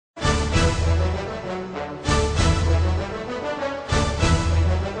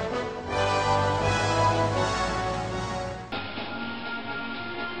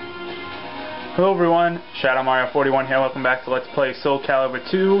Hello everyone, ShadowMario41 here. Welcome back to Let's Play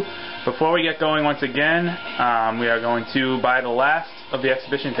SoulCalibur 2. Before we get going once again, we are going to buy the last of the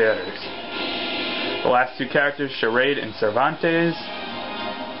exhibition theaters. The last two characters, Charade and Cervantes.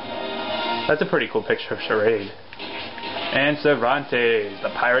 That's a pretty cool picture of Charade. And Cervantes, the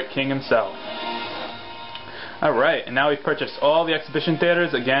Pirate King himself. Alright, and now we've purchased all the exhibition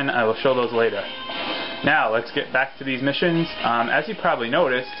theaters. Again, I will show those later. Now, let's get back to these missions. As you probably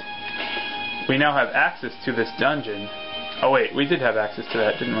noticed, we now have access to this dungeon. Oh wait, we did have access to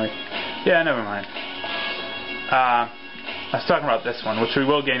that, didn't we? Yeah, never mind. I was talking about this one, which we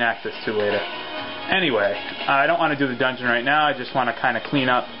will gain access to later. Anyway, I don't want to do the dungeon right now. I just want to kind of clean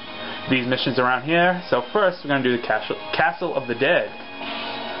up these missions around here. So first, we're going to do the Castle of the Dead.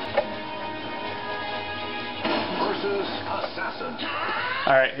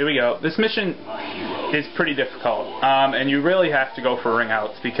 Alright, here we go. This mission is pretty difficult, and you really have to go for ring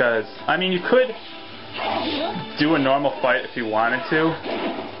outs because, I mean, you could do a normal fight if you wanted to,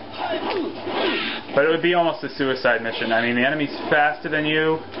 but it would be almost a suicide mission. I mean, the enemy's faster than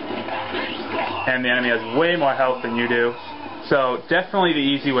you, and the enemy has way more health than you do, so definitely the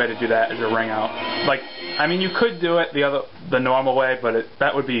easy way to do that is a ring out. Like, I mean, you could do it the normal way, but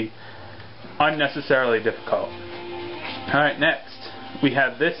that would be unnecessarily difficult. Alright, next we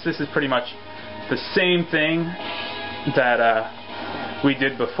have this. This is pretty much the same thing that we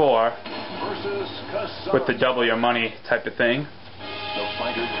did before with the double your money type of thing.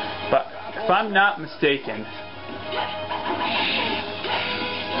 But if I'm not mistaken,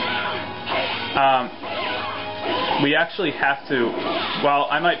 we actually have to, well,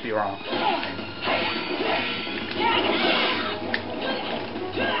 I might be wrong.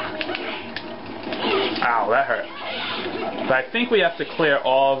 Ow, that hurt. But I think we have to clear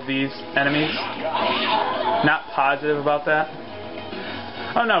all of these enemies. Not positive about that.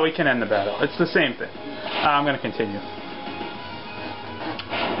 Oh no, we can end the battle. It's the same thing. I'm going to continue.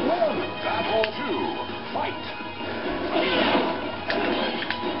 Battle 2, fight!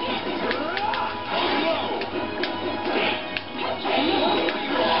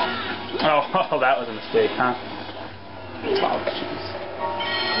 Oh, that was a mistake, huh? Oh, jeez.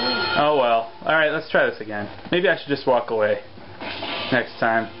 Oh well. Alright, let's try this again. Maybe I should just walk away next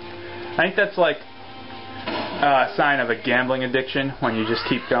time. I think that's like a sign of a gambling addiction when you just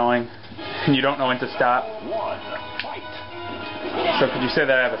keep going and you don't know when to stop. So could you say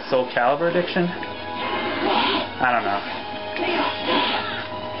that I have a SoulCalibur addiction? I don't know.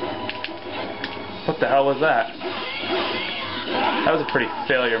 What the hell was that? That was a pretty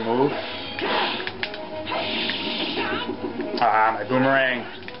failure move. Ah, my boomerang.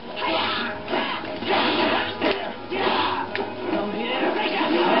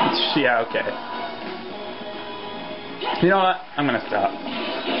 Yeah, okay. You know what? I'm gonna stop.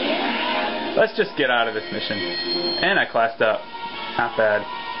 Let's just get out of this mission. And I classed up. Not bad.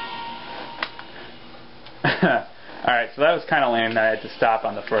 Alright, so that was kind of lame that I had to stop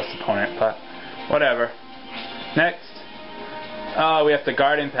on the first opponent, but whatever. Next. Oh, we have to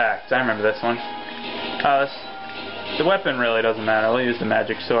guard impacts. I remember this one. The weapon really doesn't matter. I'll use the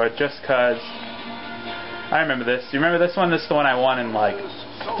magic sword just because I remember this. You remember this one? This is the one I won in like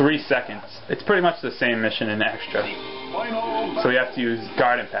 3 seconds. It's pretty much the same mission in extra. So we have to use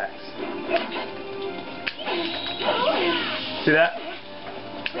guard impacts. See that?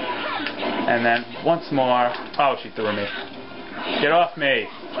 And then once more. Oh, she threw me. Get off me.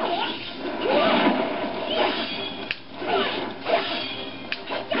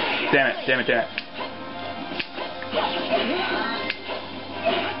 Damn it, damn it, damn it.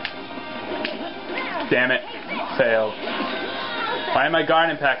 Damn it. Failed. Why are my guard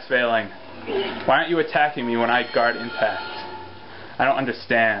impacts failing? Why aren't you attacking me when I guard impact? I don't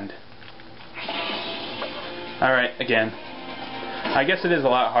understand. Alright, again. I guess it is a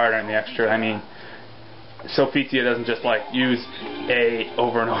lot harder in the extra. I mean, Sophitia doesn't just like use A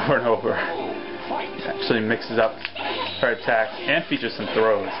over and over and over. It actually mixes up her attacks and features some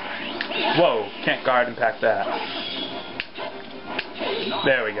throws. Whoa, can't guard impact that.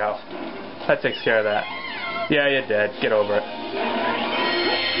 There we go. That takes care of that. Yeah, you're dead. Get over it.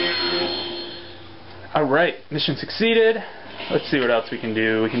 Alright, mission succeeded. Let's see what else we can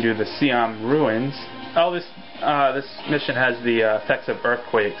do. We can do the Siam ruins. Oh, this mission has the effects of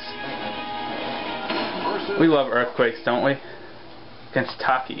earthquakes. We love earthquakes, don't we? Against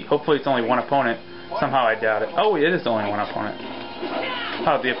Taki. Hopefully it's only one opponent. Somehow I doubt it. Oh, it is only one opponent.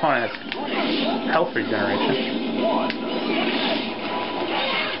 Oh, the opponent has health regeneration.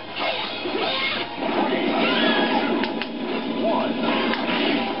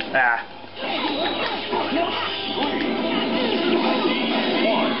 Ah.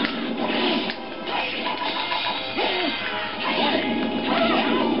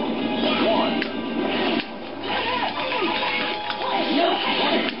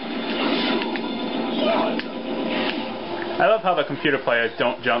 other computer players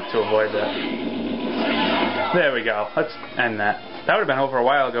don't jump to avoid that. There we go. Let's end that. That would have been over a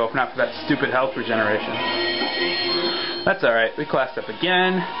while ago if not for that stupid health regeneration. That's alright. We classed up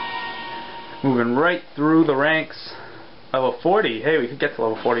again. Moving right through the ranks. Level 40. Hey, we could get to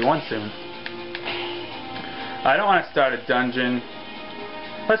level 41 soon. I don't want to start a dungeon.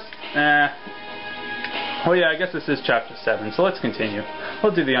 Let's... Oh yeah, I guess this is chapter 7, so let's continue.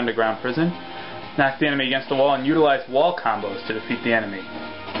 We'll do the underground prison. Knock the enemy against the wall and utilize wall combos to defeat the enemy.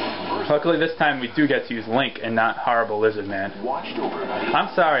 Luckily this time we do get to use Link and not horrible Lizard Man.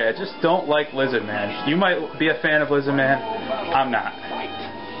 I'm sorry, I just don't like Lizard Man. You might be a fan of Lizard Man. I'm not.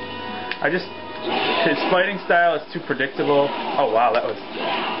 His fighting style is too predictable. Oh wow, that was...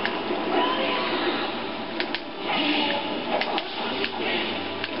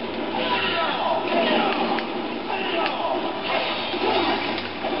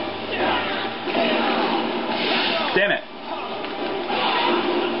 Damn it.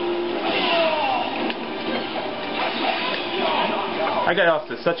 I got off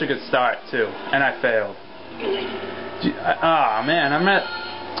to such a good start too, and I failed. Ah man, I'm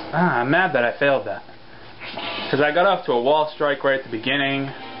mad that I failed that. Because I got off to a wall strike right at the beginning,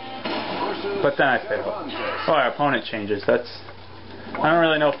 but then I failed. Oh, our opponent changes. I don't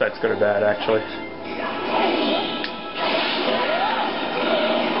really know if that's good or bad actually.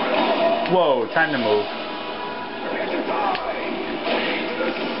 Whoa, time to move.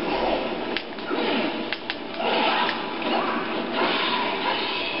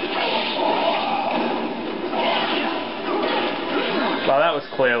 Well, that was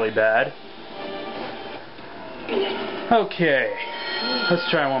clearly bad. Okay, let's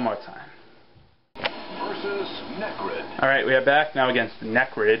try one more time. Alright, we are back now against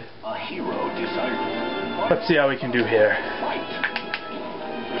Necrid. Let's see how we can do here.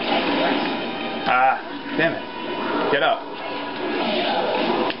 Ah, damn it. Get up.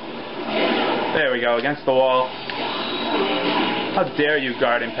 There we go, against the wall. How dare you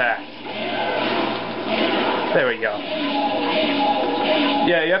guard impact. There we go.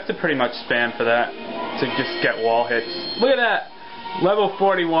 Yeah, you have to pretty much spam for that to just get wall hits. Look at that! Level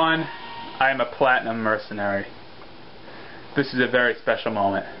 41, I am a platinum mercenary. This is a very special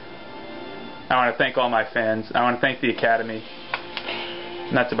moment. I want to thank all my fans. I want to thank the Academy.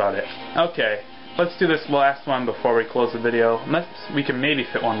 And that's about it. Okay, let's do this last one before we close the video. Unless we can maybe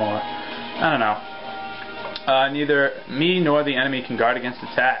fit one more. I don't know. Neither me nor the enemy can guard against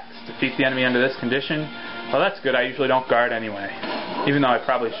attacks. Defeat the enemy under this condition. Well, that's good. I usually don't guard anyway. Even though I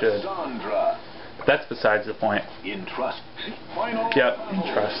probably should. But that's besides the point. In trust. Yep, in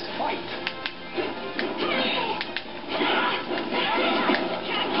trust.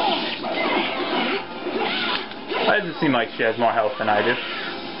 Why does it seem like she has more health than I do?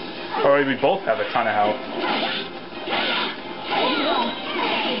 Or we both have a ton of health.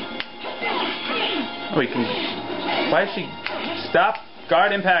 We can... Why is she... Stop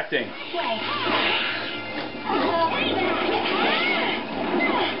guard impacting!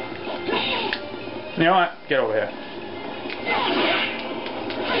 You know what? Get over here.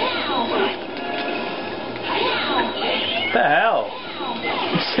 What the hell?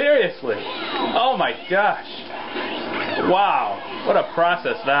 Seriously? Oh my gosh. Wow. What a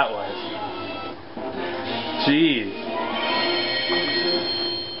process that was. Jeez.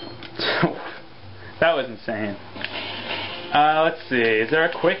 That was insane. Let's see. Is there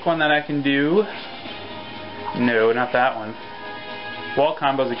a quick one that I can do? No, not that one. Wall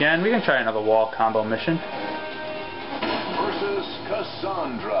combos again. We can try another wall combo mission. Versus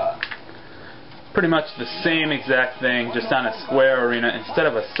Cassandra. Pretty much the same exact thing, just on a square arena instead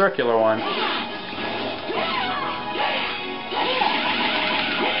of a circular one.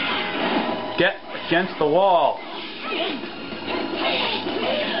 Get against the wall.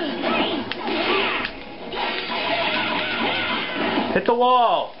 Hit the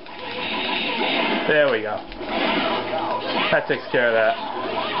wall. There we go. That takes care of that.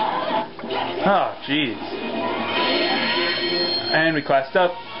 Oh, jeez. And we classed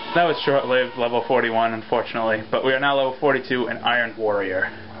up. That was short-lived, level 41, unfortunately. But we are now level 42 in Iron Warrior.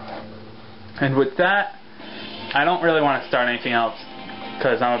 And with that, I don't really want to start anything else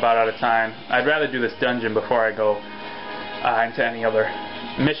because I'm about out of time. I'd rather do this dungeon before I go into any other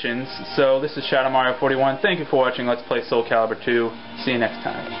missions. So this is ShadowMario41. Thank you for watching. Let's play SoulCalibur 2. See you next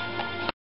time.